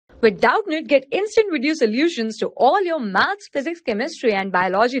With Doubtnut, get instant video solutions to all your maths, physics, chemistry, and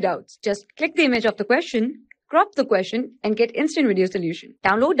biology doubts. Just click the image of the question, crop the question, and get instant video solution.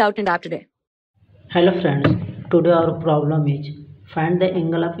 Download Doubtnut app today. Hello friends, today our problem is find the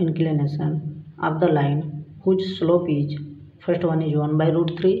angle of inclination of the line whose slope is, first one is 1 by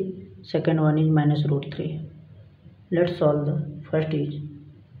root 3, second one is minus root 3. Let's solve the first is,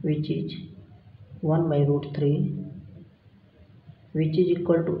 which is 1 by root 3, which is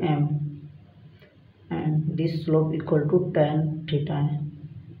equal to m, and this slope equal to tan theta.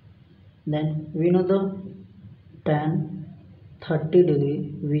 Then we know the tan 30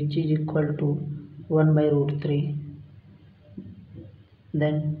 degree, which is equal to 1 by root 3.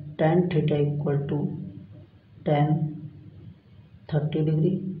 Then tan theta equal to tan 30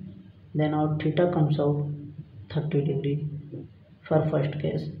 degree. Then our theta comes out 30 degree for first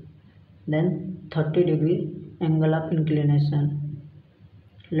case. Then 30 degree angle of inclination.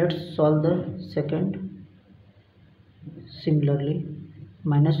 Let's solve the second. Similarly,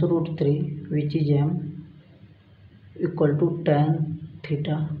 minus root 3, which is m, equal to tan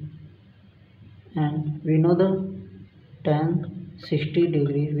theta, and we know the tan 60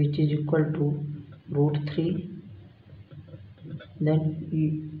 degree, which is equal to root 3. Then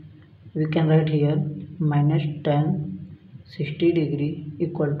we can write here minus tan 60 degree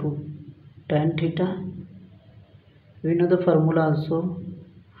equal to tan theta. We know the formula also,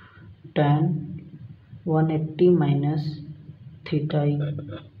 tan 180 minus theta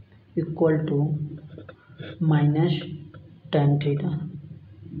equal to minus tan theta.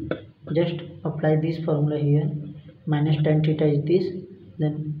 Just apply this formula here. Minus tan theta is this,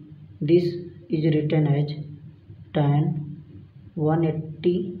 then this is written as tan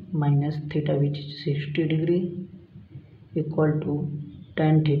 180 minus theta, which is 60 degree, equal to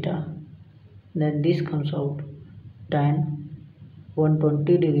tan theta. Then this comes out tan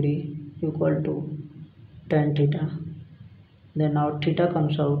 120 degree equal to tan theta. Then our theta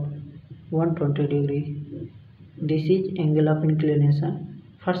comes out 120 degree. This is angle of inclination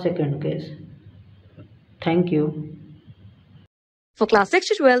for second case. Thank you. For class 6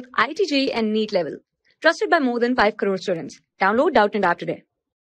 to 12, IIT JEE and NEET level. Trusted by more than 5 crore students. Download Doubtnut app today.